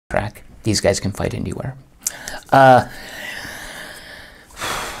track. These guys can fight anywhere. A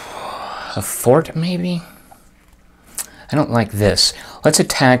fort, maybe? I don't like this. Let's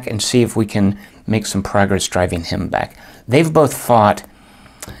attack and see if we can make some progress driving him back. They've both fought.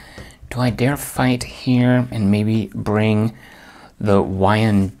 Do I dare fight here and maybe bring the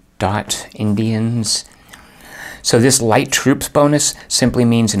Wyandot Indians? So this light troops bonus simply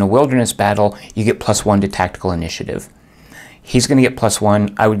means in a wilderness battle, you get +1 to tactical initiative. He's going to get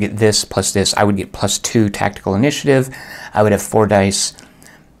 +1. I would get this plus this. I would get +2 tactical initiative. I would have 4 dice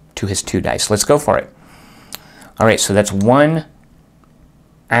to his 2 dice. Let's go for it. All right, so that's 1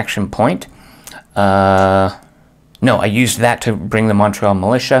 action point. No, I used that to bring the Montreal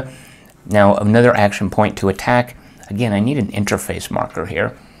Militia. Now another action point to attack. Again, I need an interface marker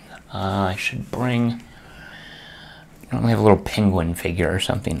here. I should bring... I don't have a little penguin figure or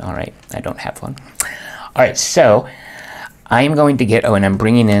something. All right, I don't have one. All right, so I am going to get... Oh, and I'm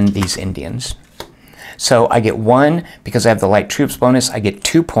bringing in these Indians. So I get 1, because I have the light troops bonus, I get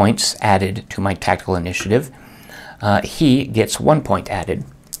 2 points added to my tactical initiative. He gets 1 point added.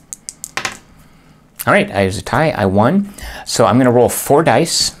 All right, I was a tie. I won. So I'm going to roll 4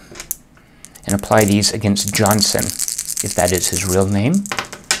 dice and apply these against Johnson, if that is his real name.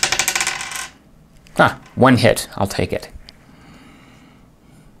 Ah, 1 hit. I'll take it.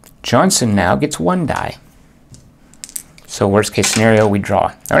 Johnson now gets 1 die. So worst case scenario, we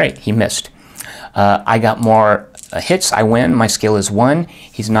draw. All right, he missed. I got more hits. I win. My skill is 1.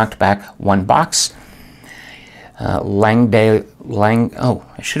 He's knocked back 1 box. Oh,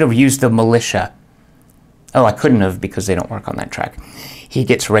 I should have used the militia. Oh, I couldn't have because they don't work on that track. He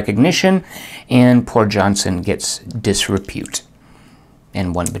gets recognition, and poor Johnson gets disrepute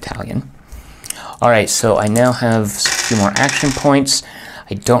and 1 battalion. All right, so I now have a few more action points.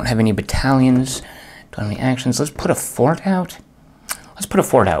 I don't have any battalions. Don't have any actions. Let's put a fort out. Let's put a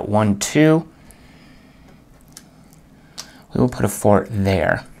fort out. 1, 2. We will put a fort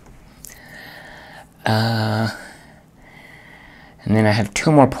there. And then I have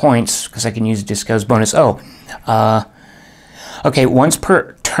 2 more points because I can use Disco's bonus. Okay, once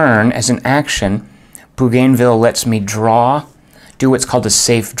per turn as an action, Bougainville lets me do what's called a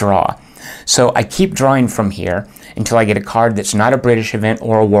safe draw. So I keep drawing from here until I get a card that's not a British event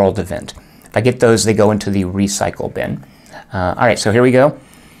or a world event. If I get those, they go into the recycle bin. All right, so here we go.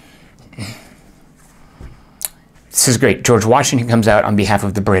 This is great. George Washington comes out on behalf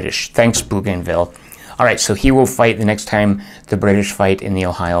of the British. Thanks, Bougainville. All right, so he will fight the next time the British fight in the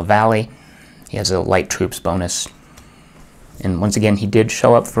Ohio Valley. He has a light troops bonus. And once again, he did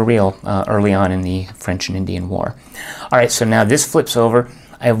show up for real early on in the French and Indian War. All right, so now this flips over.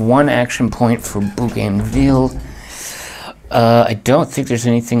 I have 1 action point for Bougainville. I don't think there's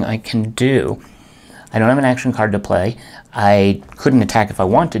anything I can do. I don't have an action card to play. I couldn't attack if I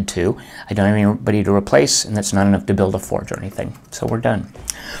wanted to. I don't have anybody to replace, and that's not enough to build a fort or anything. So we're done.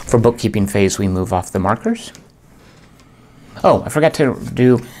 For bookkeeping phase, we move off the markers. Oh, I forgot to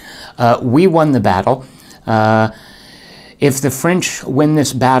do, we won the battle. If the French win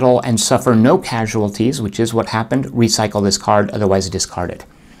this battle and suffer no casualties, which is what happened, recycle this card, otherwise discard it.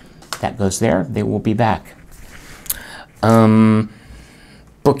 That goes there. They will be back.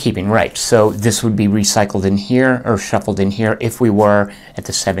 Bookkeeping, right. So this would be recycled in here or shuffled in here if we were at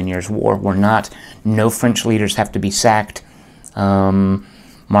the 7 Years' War. We're not. No French leaders have to be sacked.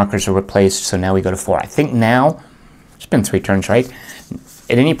 Markers are replaced, so now we go to 4. I think now, it's been 3 turns, right?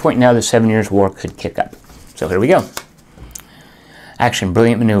 At any point now, the 7 Years' War could kick up. So here we go. Action,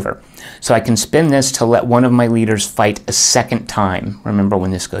 brilliant maneuver. So I can spin this to let one of my leaders fight a 2nd time. Remember, when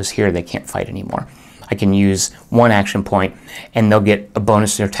this goes here, they can't fight anymore. I can use 1 action point, and they'll get a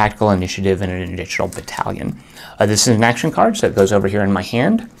bonus to their tactical initiative and an additional battalion. This is an action card, so it goes over here in my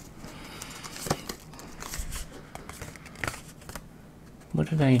hand. What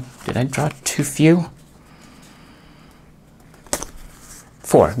did I draw too few?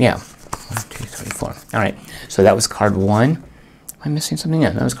 4, yeah. 1, 2, 3, 4. All right, so that was card 1. Am I missing something?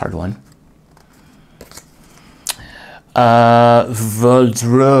 Yeah, that was card 1.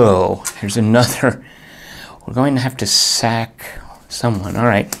 Vaudreuil. Here's another. We're going to have to sack someone. All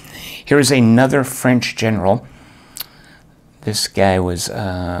right. Here is another French general. This guy was,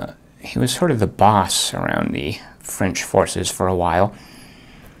 he was sort of the boss around the French forces for a while.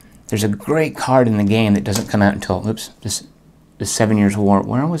 There's a great card in the game that doesn't come out until, oops, the 7 Years' War.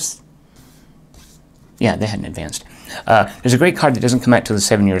 Where was, yeah, they hadn't advanced. There's a great card that doesn't come out till the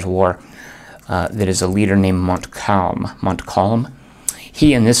 7 Years' War that is a leader named Montcalm.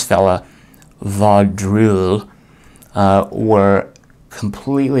 He and this fella, Vaudreuil, were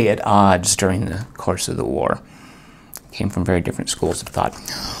completely at odds during the course of the war. Came from very different schools of thought.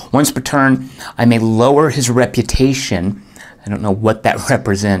 Once per turn, I may lower his reputation. I don't know what that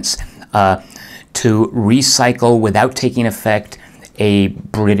represents. To recycle without taking effect a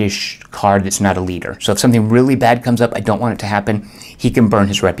British card that's not a leader. So if something really bad comes up, I don't want it to happen, he can burn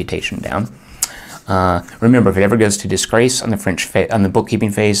his reputation down. Remember, if it ever goes to disgrace on the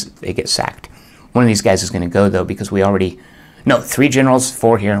bookkeeping phase, they get sacked. One of these guys is going to go, though, because we already... No, 3 generals,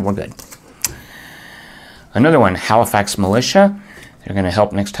 4 here, we're good. Another one, Halifax Militia. They're going to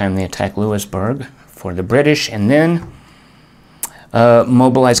help next time they attack Louisbourg for the British. And then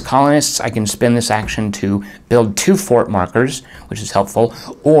mobilize colonists. I can spend this action to build 2 fort markers, which is helpful,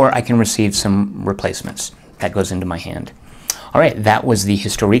 or I can receive some replacements. That goes into my hand. All right, that was the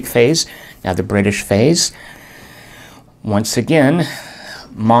historique phase. Now the British phase. Once again,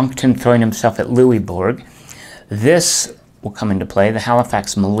 Monckton throwing himself at Louisbourg. This will come into play, the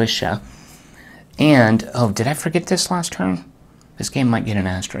Halifax Militia. And, oh, did I forget this last turn? This game might get an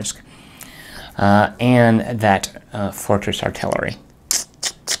asterisk. And that Fortress Artillery.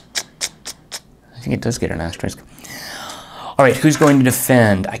 I think it does get an asterisk. All right, who's going to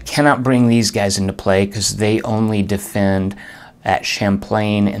defend? I cannot bring these guys into play because they only defend at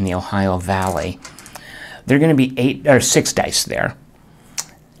Champlain and the Ohio Valley. They're going to be 6 dice there.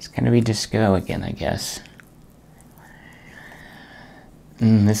 It's going to be Disco again, I guess.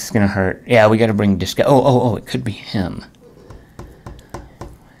 This is going to hurt. Yeah, we got to bring Disco. Oh, it could be him.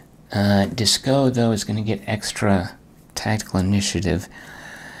 Disco, though, is going to get extra tactical initiative.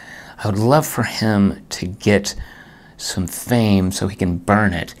 I would love for him to get some fame so he can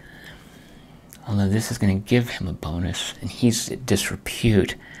burn it. Although this is going to give him a bonus, and he's at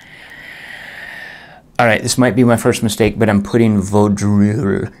disrepute. All right, this might be my first mistake, but I'm putting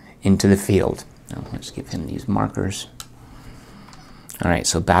Vaudreuil into the field. Now, let's give him these markers. All right,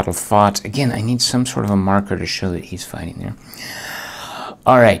 so battle fought. Again, I need some sort of a marker to show that he's fighting there.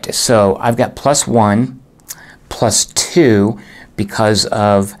 All right, so I've got +1, +2 because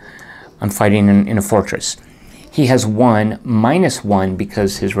of I'm fighting in a fortress. He has 1, -1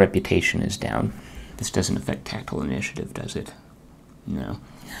 because his reputation is down. This doesn't affect tactical initiative, does it? No.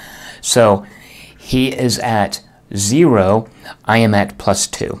 So he is at 0. I am at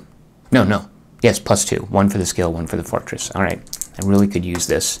 +2. No. Yes, +2. 1 for the skill, 1 for the fortress. All right. I really could use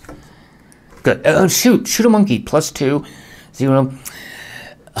this. Good. Oh, shoot a monkey. +2, 0.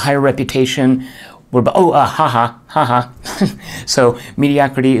 Higher reputation. We're haha. So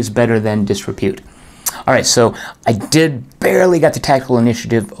mediocrity is better than disrepute. All right, so I did barely got the tactical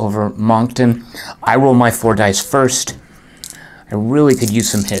initiative over Monckton. I roll my 4 dice first. I really could use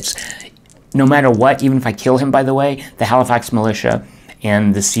some hits. No matter what, even if I kill him, by the way, the Halifax Militia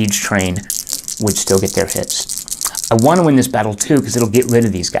and the siege train would still get their hits. I want to win this battle, too, because it'll get rid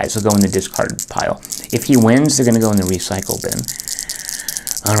of these guys. They'll go in the discard pile. If he wins, they're going to go in the recycle bin.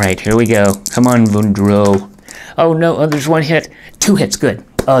 All right, here we go. Come on, Vaudreuil. Oh, no, there's 1 hit. 2 hits, good.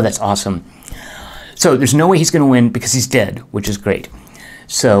 Oh, that's awesome. So there's no way he's going to win because he's dead, which is great.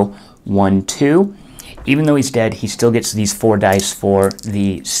 So 1, 2. Even though he's dead, he still gets these 4 dice for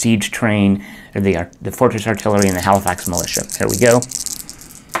the siege train, or the Fortress Artillery and the Halifax Militia. Here we go.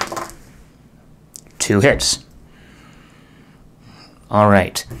 2 hits. All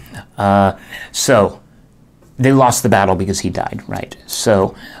right. So they lost the battle because he died, right?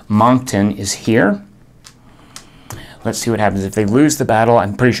 So Monckton is here. Let's see what happens. If they lose the battle,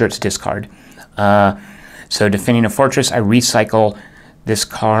 I'm pretty sure it's discard. So defending a fortress, I recycle this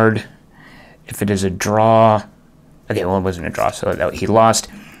card. If it is a draw, okay, well, it wasn't a draw, so he lost.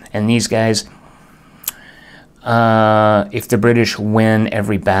 And these guys, if the British win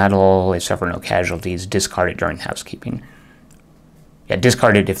every battle, they suffer no casualties, discard it during housekeeping. Yeah,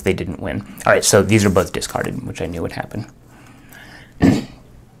 discard it if they didn't win. All right, so these are both discarded, which I knew would happen.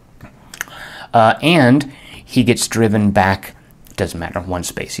 And he gets driven back. It doesn't matter, 1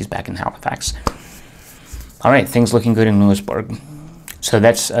 space. He's back in Halifax. All right, things looking good in Louisbourg. So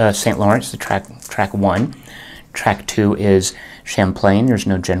that's St. Lawrence, the track 1. Track 2 is Champlain. There's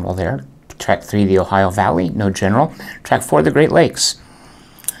no general there. Track 3, the Ohio Valley, no general. Track 4, the Great Lakes.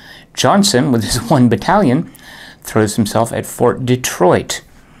 Johnson, with his 1 battalion, throws himself at Fort Detroit.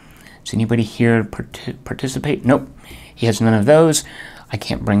 Does anybody here participate? Nope. He has none of those. I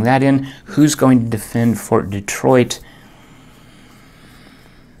can't bring that in. Who's going to defend Fort Detroit?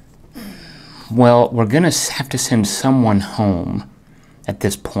 Well, we're going to have to send someone home at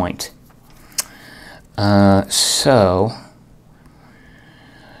this point. So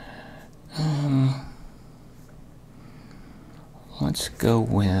let's go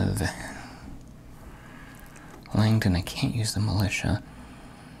with Langdon. I can't use the militia.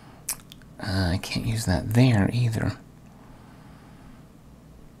 I can't use that there either.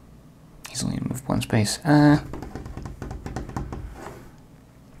 easily move one space.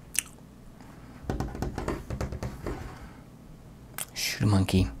 Shoot a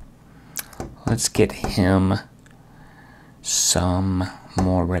monkey. Let's get him some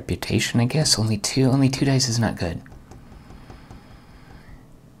more reputation, I guess. Only two dice is not good.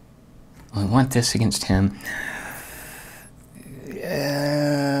 We want this against him.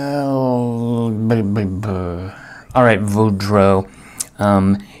 All right, Vaudreau.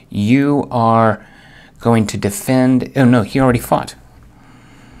 You are going to defend... Oh, no, he already fought.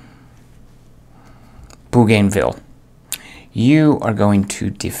 Bougainville. You are going to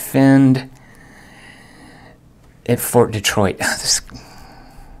defend at Fort Detroit.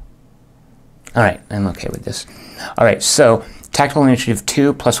 All right, I'm okay with this. All right, so tactical initiative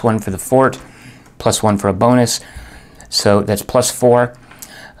 2, +1 for the fort, +1 for a bonus. So that's +4.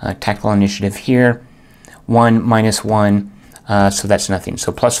 Tactical initiative here, 1 -1. So that's nothing.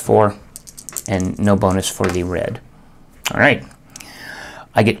 So +4 and no bonus for the red. All right.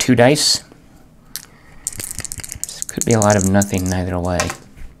 I get 2 dice. This could be a lot of nothing either way.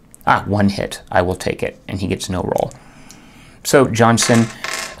 1 hit. I will take it, and he gets no roll. So Johnson,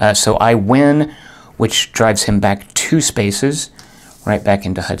 so I win, which drives him back 2 spaces, right back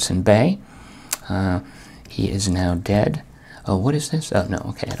into Hudson Bay. He is now dead. Oh, what is this? Oh, no,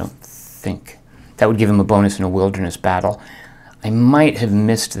 okay, I don't think. That would give him a bonus in a wilderness battle. I might have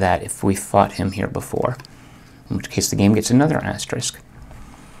missed that if we fought him here before, in which case the game gets another asterisk.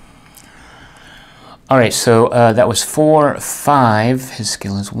 All right, so that was 4, 5. His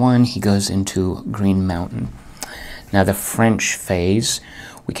skill is 1. He goes into Green Mountain. Now the French phase,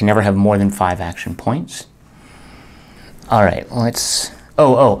 we can never have more than 5 action points. All right, let's...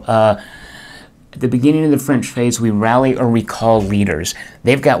 At the beginning of the French phase, we rally or recall leaders.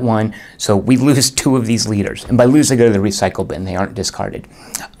 They've got 1, so we lose 2 of these leaders. And by lose, they go to the recycle bin. They aren't discarded.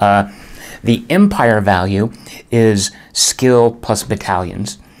 The Empire value is skill plus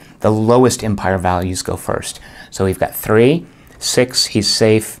battalions. The lowest Empire values go first. So we've got 3, 6, he's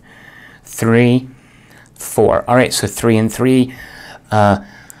safe, 3, 4. All right, so 3 and 3.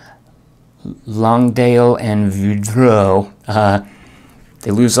 Longdale and Vaudreau,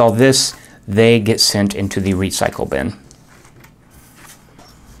 they lose all this. They get sent into the recycle bin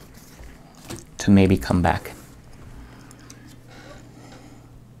to maybe come back.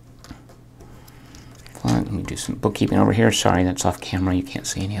 Let me do some bookkeeping over here. Sorry, that's off camera. You can't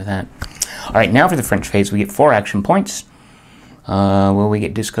see any of that. All right, now for the French phase, we get 4 action points. Will we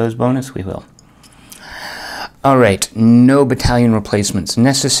get Disco's bonus? We will. All right, no battalion replacements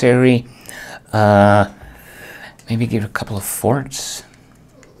necessary. Maybe give a couple of forts.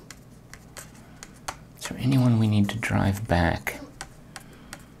 Is there anyone we need to drive back?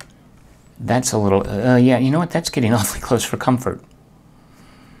 That's a little... yeah, you know what? That's getting awfully close for comfort.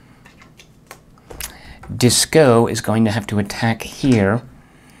 Disco is going to have to attack here,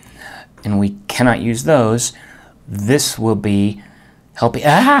 and we cannot use those. This will be helping...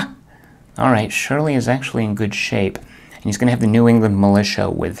 Ah! All right, Shirley is actually in good shape, and he's going to have the New England militia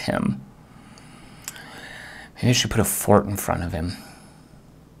with him. Maybe I should put a fort in front of him.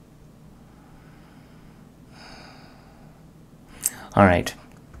 All right.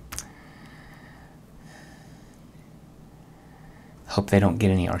 Hope they don't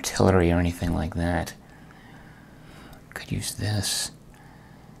get any artillery or anything like that. Could use this.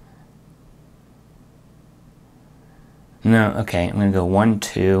 No, okay, I'm going to go 1,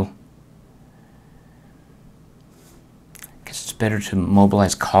 2. Guess it's better to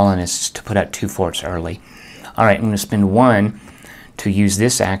mobilize colonists to put out 2 forts early. All right, I'm going to spend 1 to use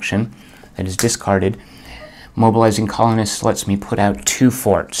this action that is discarded. Mobilizing colonists lets me put out 2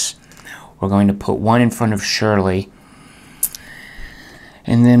 forts. We're going to put 1 in front of Shirley.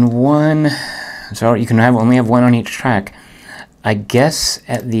 And then 1, so you can only have 1 on each track. I guess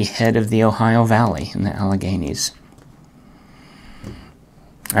at the head of the Ohio Valley in the Alleghenies.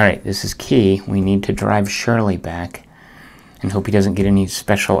 All right, this is key. We need to drive Shirley back and hope he doesn't get any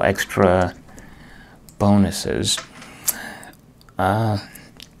special extra bonuses.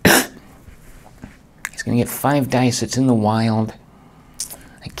 He's going to get 5 dice. It's in the wild.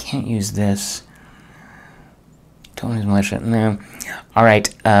 I can't use this. Don't use militia. No. All right,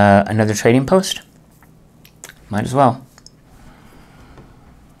 another trading post? Might as well.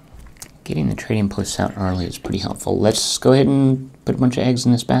 Getting the trading posts out early is pretty helpful. Let's go ahead and put a bunch of eggs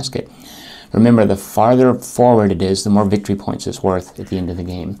in this basket. Remember, the farther forward it is, the more victory points it's worth at the end of the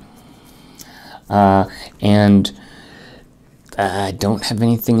game. And I don't have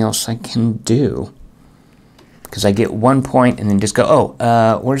anything else I can do. Because I get 1 point and then just go,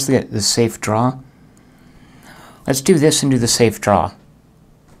 where's the safe draw? Let's do this and do the safe draw.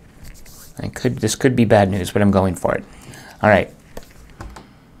 This could be bad news, but I'm going for it. All right.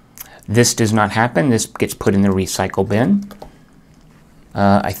 This does not happen. This gets put in the recycle bin.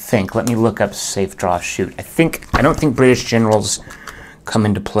 I think. Let me look up safe draw. Shoot. I don't think British generals come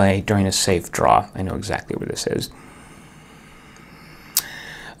into play during a safe draw. I know exactly where this is.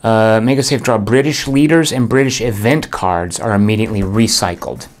 Make a safe draw. British leaders and British event cards are immediately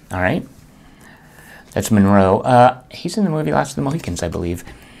recycled. All right. That's Monroe. He's in the movie Last of the Mohicans, I believe.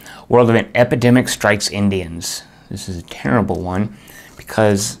 World event. Epidemic strikes Indians. This is a terrible one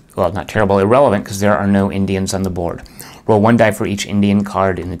because, well, not terrible, irrelevant because there are no Indians on the board. Roll 1 die for each Indian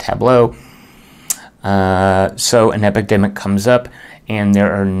card in the tableau. So an epidemic comes up and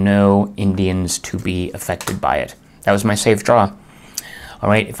there are no Indians to be affected by it. That was my safe draw. All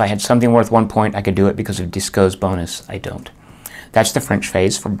right, if I had something worth 1 point, I could do it because of Disco's bonus. I don't. That's the French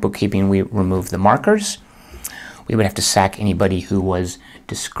phase. For bookkeeping, we remove the markers. We would have to sack anybody who was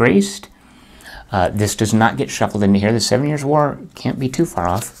disgraced. This does not get shuffled into here. The 7 Years' War can't be too far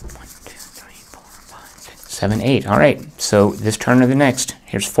off. 1, 2, 3, 4, 5, 6, 7, 8. All right, so this turn or the next.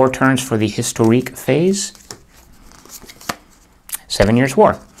 Here's 4 turns for the historique phase. 7 Years'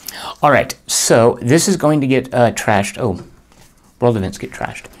 War. All right, so this is going to get trashed. Oh, world events get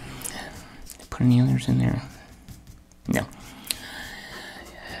trashed. Put any others in there? No.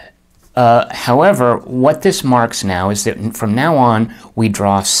 However, what this marks now is that from now on, we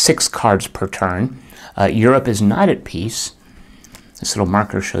draw 6 cards per turn. Europe is not at peace. This little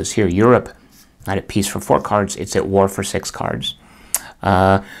marker shows here, Europe not at peace for 4 cards. It's at war for 6 cards.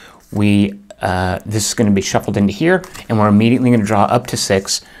 This is going to be shuffled into here, and we're immediately going to draw up to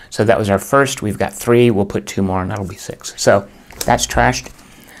 6. So that was our first. We've got 3. We'll put 2 more, and that'll be 6. So that's trashed.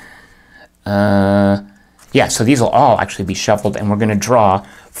 Yeah, so these will all actually be shuffled, and we're going to draw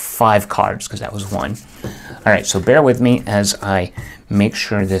 5 cards, because that was 1. All right, so bear with me as I make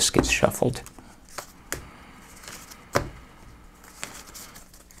sure this gets shuffled.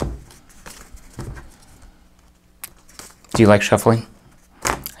 Do you like shuffling?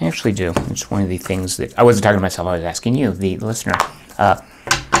 I actually do. It's one of the things that... I wasn't talking to myself, I was asking you, the listener.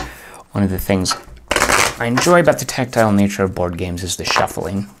 One of the things I enjoy about the tactile nature of board games is the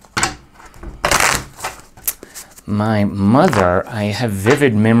shuffling. My mother, I have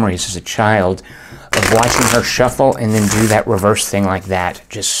vivid memories as a child of watching her shuffle and then do that reverse thing like that,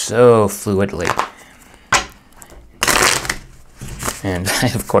 just so fluidly. And I,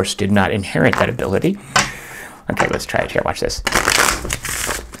 of course, did not inherit that ability. Okay, let's try it here. Watch this.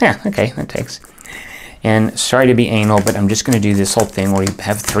 Yeah, okay, that takes. And sorry to be anal, but I'm just going to do this whole thing where you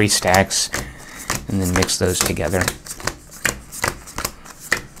have 3 stacks and then mix those together.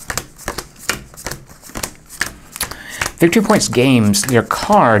 Victory Points games, their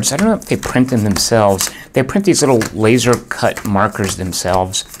cards, I don't know if they print them themselves. They print these little laser cut markers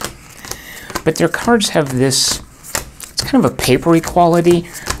themselves. But their cards have this, it's kind of a papery quality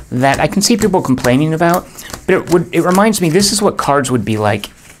that I can see people complaining about. But it reminds me, this is what cards would be like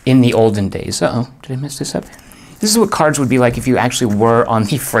in the olden days. Uh-oh, did I mess this up? This is what cards would be like if you actually were on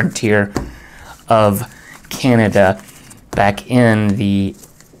the frontier of Canada back in the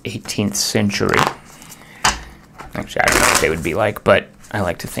 18th century. Actually, I don't know what they would be like, but I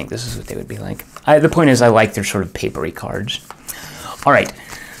like to think this is what they would be like. The point is, I like their sort of papery cards. All right,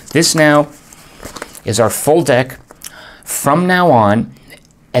 this now is our full deck. From now on,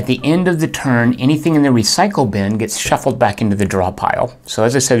 at the end of the turn, anything in the recycle bin gets shuffled back into the draw pile. So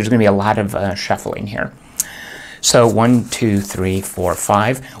as I said, there's going to be a lot of shuffling here. So 1, 2, 3, 4,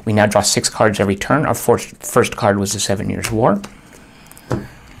 5. We now draw 6 cards every turn. Our first card was the 7 Years' War.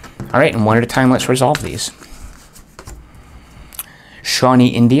 All right, and one at a time, let's resolve these. Shawnee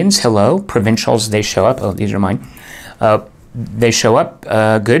Indians, hello. Provincials, they show up. Oh, these are mine. They show up.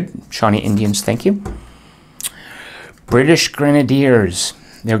 Good. Shawnee Indians, thank you. British Grenadiers.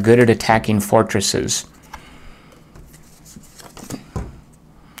 They're good at attacking fortresses.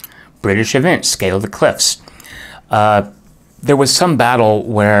 British events, Scale of the Cliffs. There was some battle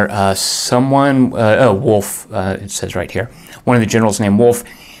where someone, Wolfe, it says right here, one of the generals named Wolfe,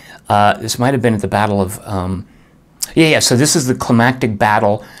 this might have been at the Battle of, so this is the climactic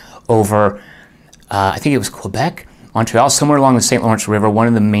battle over, I think it was Quebec, Montreal, somewhere along the St. Lawrence River, one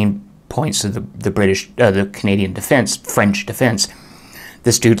of the main points of the Canadian defense, French defense.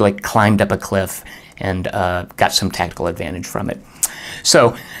 This dude like climbed up a cliff and got some tactical advantage from it.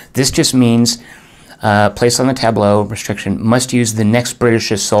 So this just means place on the tableau restriction must use the next British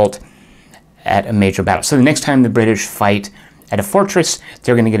assault at a major battle. So the next time the British fight at a fortress,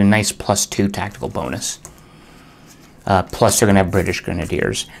 they're going to get a nice +2 tactical bonus. Plus they're going to have British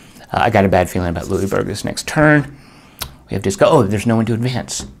Grenadiers. I got a bad feeling about Louisbourg this next turn. We have Disco. Oh, there's no one to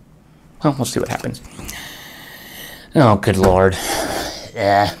advance. Well, we'll see what happens. Oh, good Lord.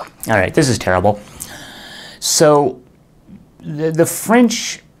 Yeah. All right, this is terrible. So the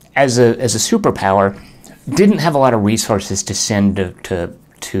French, as a superpower, didn't have a lot of resources to send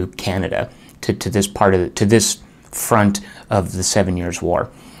to Canada, to this front of the 7 Years' War.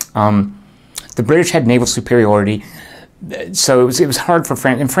 The British had naval superiority, so it was hard for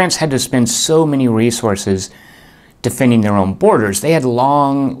France, and France had to spend so many resources defending their own borders. They had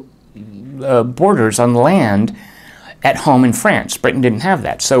long borders on land at home in France. Britain didn't have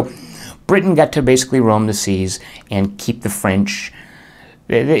that. So Britain got to basically roam the seas and keep the French.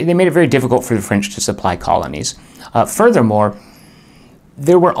 They made it very difficult for the French to supply colonies. Furthermore,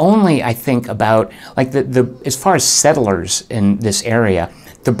 there were only, I think, about, like, as far as settlers in this area,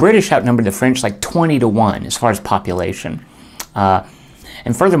 the British outnumbered the French like 20-1 as far as population.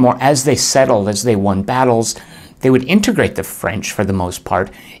 And furthermore, as they settled, as they won battles, they would integrate the French, for the most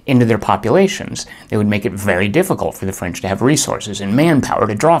part, into their populations. They would make it very difficult for the French to have resources and manpower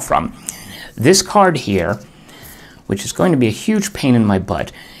to draw from. This card here, which is going to be a huge pain in my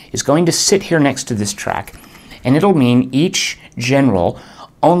butt, is going to sit here next to this track, and it'll mean each general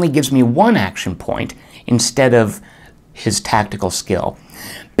only gives me one action point instead of his tactical skill.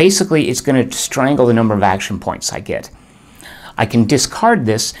 Basically, it's going to strangle the number of action points I get. I can discard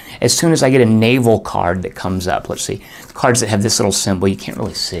this as soon as I get a naval card that comes up. Let's see. Cards that have this little symbol, you can't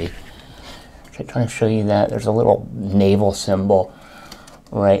really see. I'm trying to show you that. There's a little naval symbol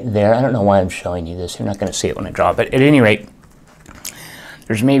right there. I don't know why I'm showing you this. You're not going to see it when I draw it. But at any rate,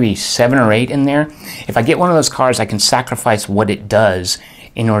 there's maybe 7 or 8 in there. If I get one of those cards, I can sacrifice what it does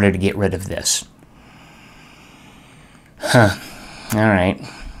in order to get rid of this. Huh. All right.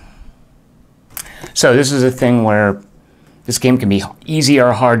 So this is a thing where this game can be easy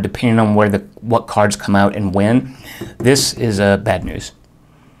or hard depending on what cards come out and when. This is bad news.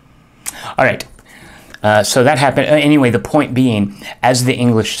 All right. So that happened. Anyway, the point being, as the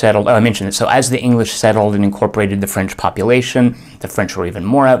English settled, I mentioned it, so as the English settled and incorporated the French population, the French were even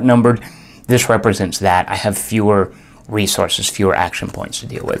more outnumbered. This represents that. I have fewer resources, fewer action points to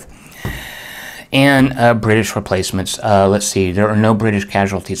deal with. And British replacements. Let's see, there are no British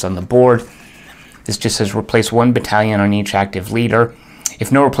casualties on the board. This just says replace 1 battalion on each active leader.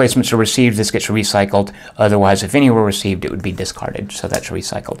 If no replacements are received, this gets recycled. Otherwise, if any were received, it would be discarded. So that's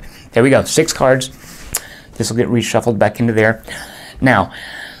recycled. There we go, 6 cards. This will get reshuffled back into there. Now,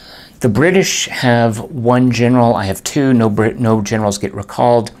 the British have 1 general. I have 2. No generals get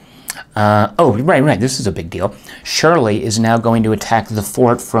recalled. Oh, right. This is a big deal. Shirley is now going to attack the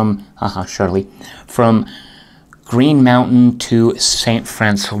fort from Green Mountain to Saint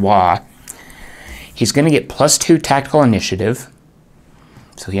Francois. He's going to get +2 tactical initiative.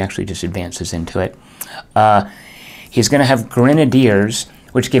 So he actually just advances into it. He's going to have grenadiers,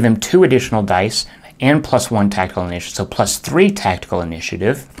 which give him 2 additional dice and +1 tactical initiative. So +3 tactical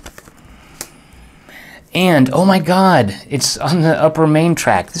initiative. And, oh my God, it's on the upper main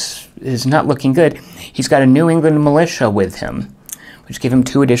track. This is not looking good. He's got a New England militia with him, which give him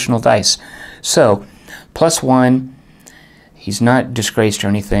 2 additional dice. So, +1, he's not disgraced or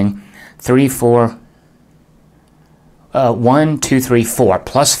anything. 3, 4, 1, 2, 3, 4,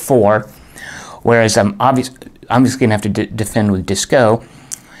 +4. Whereas I'm just going to have to defend with Disco.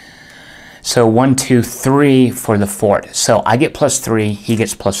 So 1, 2, 3 for the fort. So I get +3, he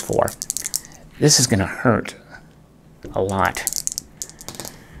gets +4. This is going to hurt a lot.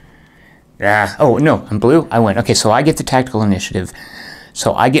 Oh, no, I'm blue. I win. Okay, so I get the tactical initiative.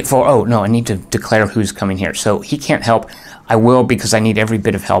 So I get 4. Oh, no, I need to declare who's coming here. So he can't help. I will, because I need every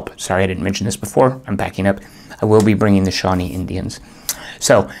bit of help. Sorry, I didn't mention this before. I'm backing up. I will be bringing the Shawnee Indians.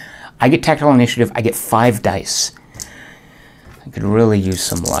 So I get tactical initiative. I get 5 dice. I could really use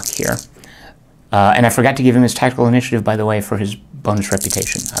some luck here. And I forgot to give him his tactical initiative, by the way, for his bonus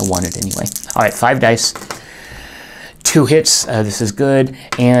reputation. I won it anyway. All right, 5 dice. 2 hits. This is good.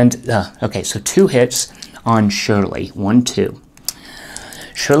 And, okay, so 2 hits on Shirley. 1, 2.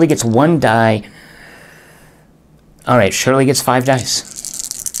 Shirley gets 1 die. All right, Shirley gets 5 dice.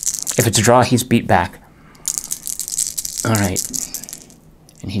 If it's a draw, he's beat back. All right.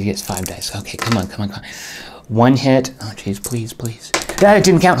 And he gets 5 dice. Okay, come on. 1 hit. Oh, jeez, please. It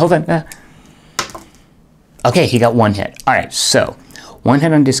didn't count. Hold on. Okay, he got 1 hit. All right, so 1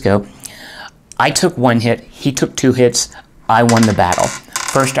 hit on Disco. I took 1 hit. He took 2 hits. I won the battle.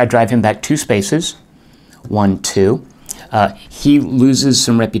 First, I drive him back 2 spaces. 1, 2. He loses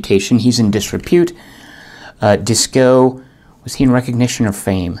some reputation. He's in disrepute. Disco, was he in recognition or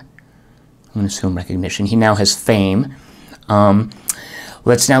fame? I'm going to assume recognition. He now has fame.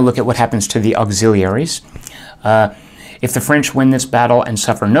 Let's now look at what happens to the auxiliaries. If the French win this battle and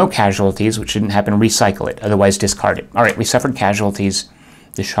suffer no casualties, which didn't happen, recycle it, otherwise discard it. All right, we suffered casualties.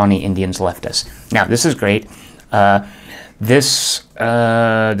 The Shawnee Indians left us. Now, this is great. The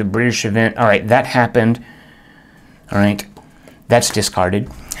British event, all right, that happened. All right, that's discarded.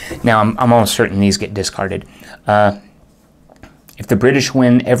 Now, I'm almost certain these get discarded. If the British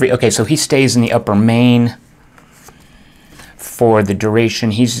win okay, so he stays in the upper main for the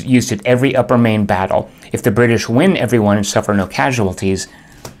duration. He's used it every upper main battle. If the British win everyone and suffer no casualties,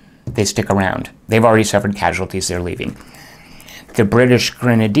 they stick around. They've already suffered casualties, they're leaving. The British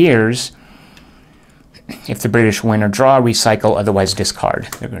Grenadiers, if the British win or draw, recycle, otherwise discard.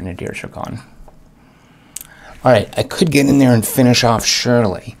 The Grenadiers are gone. All right, I could get in there and finish off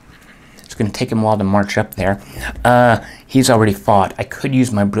Shirley. It's going to take him a while to march up there. He's already fought. I could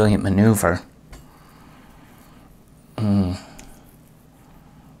use my brilliant maneuver. All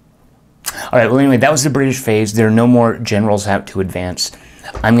right, well, anyway, that was the British phase. There are no more generals out to advance.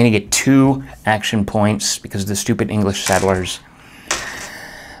 I'm going to get 2 action points because of the stupid English settlers.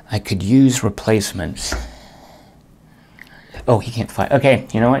 I could use replacements. Oh, he can't fight. Okay,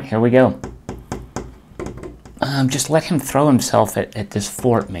 you know what? Here we go. Just let him throw himself at this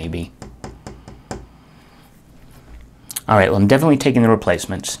fort, maybe. All right, well, I'm definitely taking the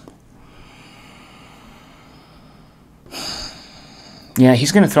replacements. Yeah,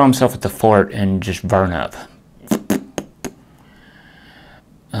 he's going to throw himself at the fort and just burn up.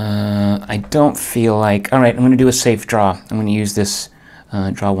 I don't feel like... All right, I'm going to do a safe draw. I'm going to use this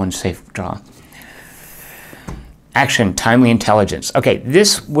draw 1 safe draw. Action, timely intelligence. Okay,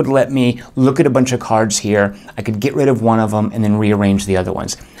 this would let me look at a bunch of cards here. I could get rid of one of them and then rearrange the other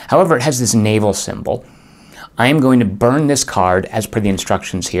ones. However, it has this naval symbol. I am going to burn this card, as per the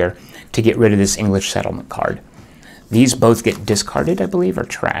instructions here, to get rid of this English settlement card. These both get discarded, I believe, or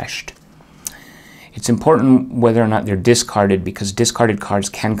trashed. It's important whether or not they're discarded because discarded cards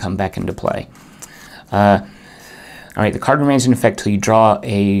can come back into play. All right, the card remains in effect till you draw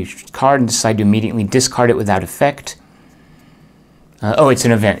a card and decide to immediately discard it without effect. Oh, it's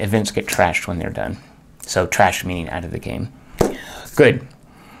an event. Events get trashed when they're done. So trash meaning out of the game. Good.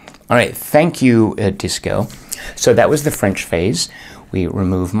 All right, thank you, Disco. So that was the French phase. We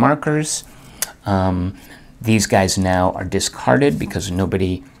remove markers. These guys now are discarded because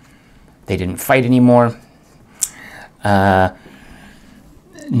they didn't fight anymore.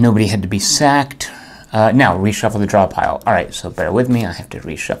 Nobody had to be sacked. Now, reshuffle the draw pile. All right, so bear with me. I have to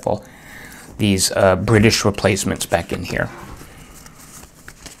reshuffle these British replacements back in here.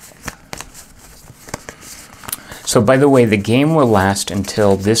 So, by the way, the game will last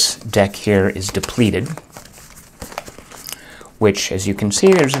until this deck here is depleted, which, as you can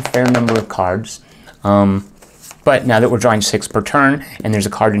see, there's a fair number of cards. But now that we're drawing 6 per turn, and there's a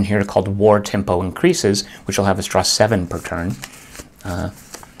card in here called War Tempo Increases, which will have us draw 7 per turn. All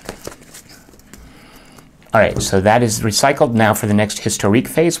right, so that is recycled. Now for the next Historique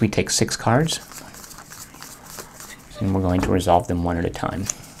phase, we take 6 cards, and we're going to resolve them one at a time.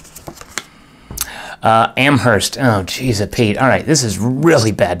 Amherst. Oh, geez, Pete. All right, this is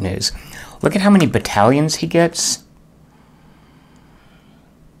really bad news. Look at how many battalions he gets.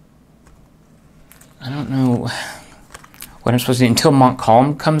 I don't know what I'm supposed to do. Until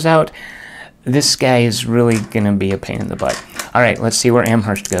Montcalm comes out, this guy is really going to be a pain in the butt. All right, let's see where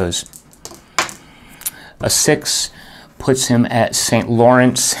Amherst goes. A 6 puts him at St.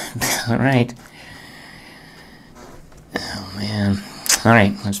 Lawrence. All right. Oh, man. All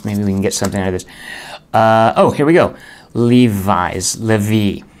right, maybe we can get something out of this. Oh, here we go. Levis,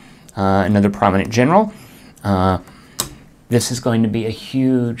 another prominent general. This is going to be a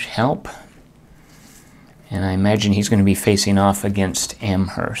huge help. And I imagine he's going to be facing off against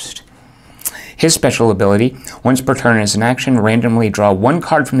Amherst. His special ability, once per turn as an action, randomly draw 1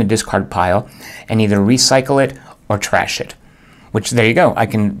 card from the discard pile and either recycle it or trash it. Which, there you go. I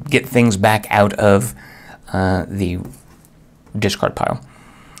can get things back out of the discard pile.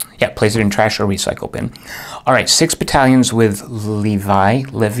 Yeah, place it in trash or recycle bin. All right, 6 battalions with Levis. I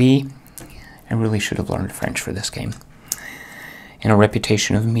really should have learned French for this game. And a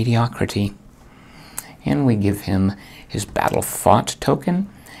reputation of mediocrity. And we give him his battle fought token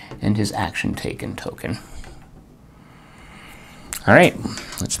and his action taken token. All right,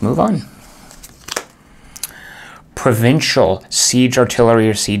 let's move on. Provincial siege artillery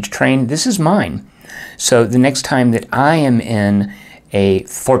or siege train. This is mine. So the next time that I am in a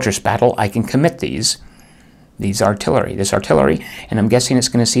fortress battle, I can commit this artillery, and I'm guessing it's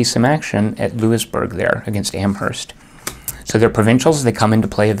going to see some action at Louisbourg there against Amherst. So they're provincials, they come into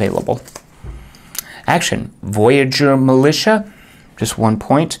play available. Action, Voyager Militia, just 1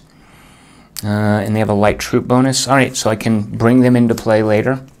 point. And they have a light troop bonus. All right, so I can bring them into play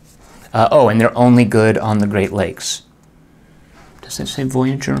later. Oh, and they're only good on the Great Lakes. Does that say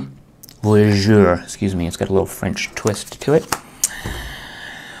Voyager? Voyageur, excuse me. It's got a little French twist to it.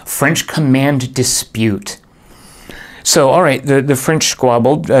 French command dispute. So, all right, the French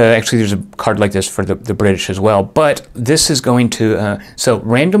squabbled. Actually, there's a card like this for the British as well. But this is going to, so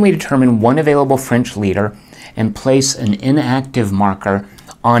randomly determine one available French leader and place an inactive marker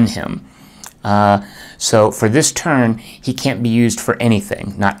on him. So for this turn, he can't be used for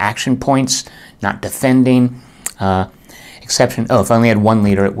anything. Not action points, not defending. Exception, oh, if I only had one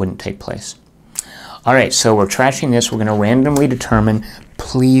leader, it wouldn't take place. All right, so we're trashing this. We're going to randomly determine,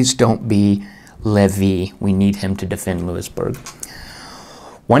 please don't be Levis. We need him to defend Louisbourg.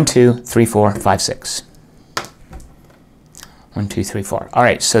 1, 2, 3, 4, 5, 6. 1, 2, 3, 4. All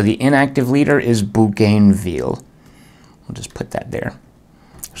right, so the inactive leader is Bougainville. We'll just put that there.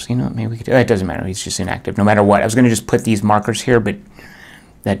 Actually, you know what, maybe we could, it doesn't matter, he's just inactive, no matter what. I was going to just put these markers here, but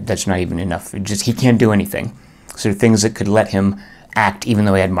that's not even enough. He can't do anything. So there are things that could let him act even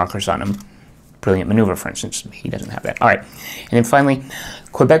though he had markers on him. Brilliant maneuver, for instance. He doesn't have that. All right. And then finally,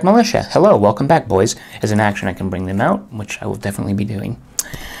 Quebec Militia. Hello, welcome back, boys. As an action, I can bring them out, which I will definitely be doing.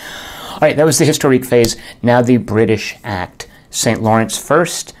 All right, that was the historic phase. Now the British Act. St. Lawrence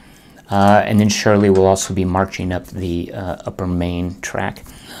first, and then Shirley will also be marching up the upper Main track.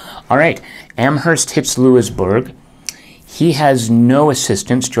 All right, Amherst hits Louisbourg. He has no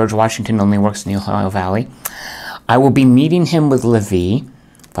assistance. George Washington only works in the Ohio Valley. I will be meeting him with Levis,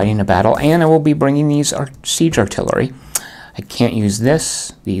 fighting a battle, and I will be bringing these siege artillery. I can't use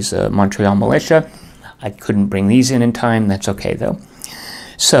this, these Montreal Militia. I couldn't bring these in time. That's okay, though.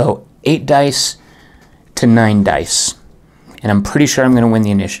 So 8 dice to 9 dice. And I'm pretty sure I'm going to win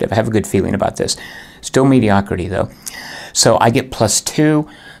the initiative. I have a good feeling about this. Still mediocrity, though. So I get +2,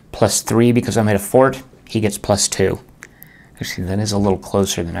 +3 because I'm at a fort. He gets +2. Actually, that is a little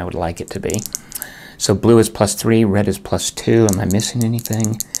closer than I would like it to be. So blue is +3, red is +2. Am I missing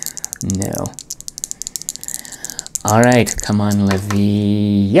anything? No. All right, come on, Levis.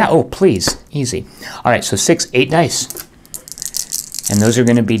 Yeah, oh, please, easy. All right, so 6, 8 dice. And those are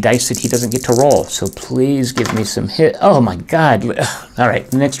going to be dice that he doesn't get to roll. So please give me some hit. Oh, my God. All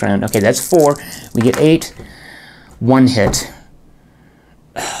right, next round. Okay, that's 4. We get 8. 1 hit.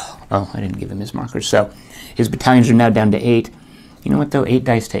 Oh, I didn't give him his markers. So his battalions are now down to 8. You know what, though? 8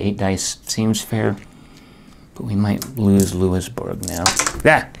 dice to 8 dice seems fair. But we might lose Louisbourg now.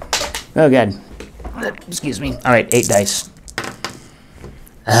 Ah! Oh, God. Excuse me. All right, 8 dice.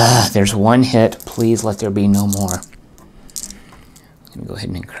 There's 1 hit. Please let there be no more. I'm going to go ahead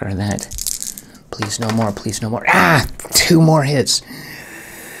and incur that. Please no more, please no more. 2 more hits.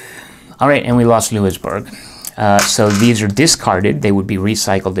 All right, and we lost Louisbourg. So these are discarded. They would be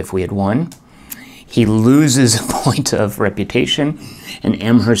recycled if we had won. He loses a point of reputation, and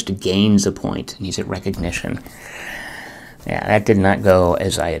Amherst gains a point, and he's at recognition. Yeah, that did not go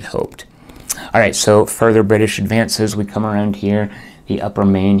as I had hoped. All right, so further British advances. We come around here. The upper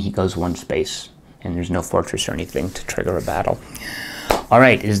Main, he goes 1 space, and there's no fortress or anything to trigger a battle. All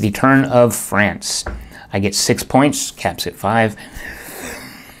right, it is the turn of France. I get 6 points, caps at 5.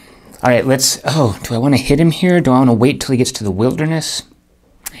 All right, let's, do I want to hit him here? Do I want to wait till he gets to the wilderness?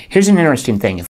 Here's an interesting thing.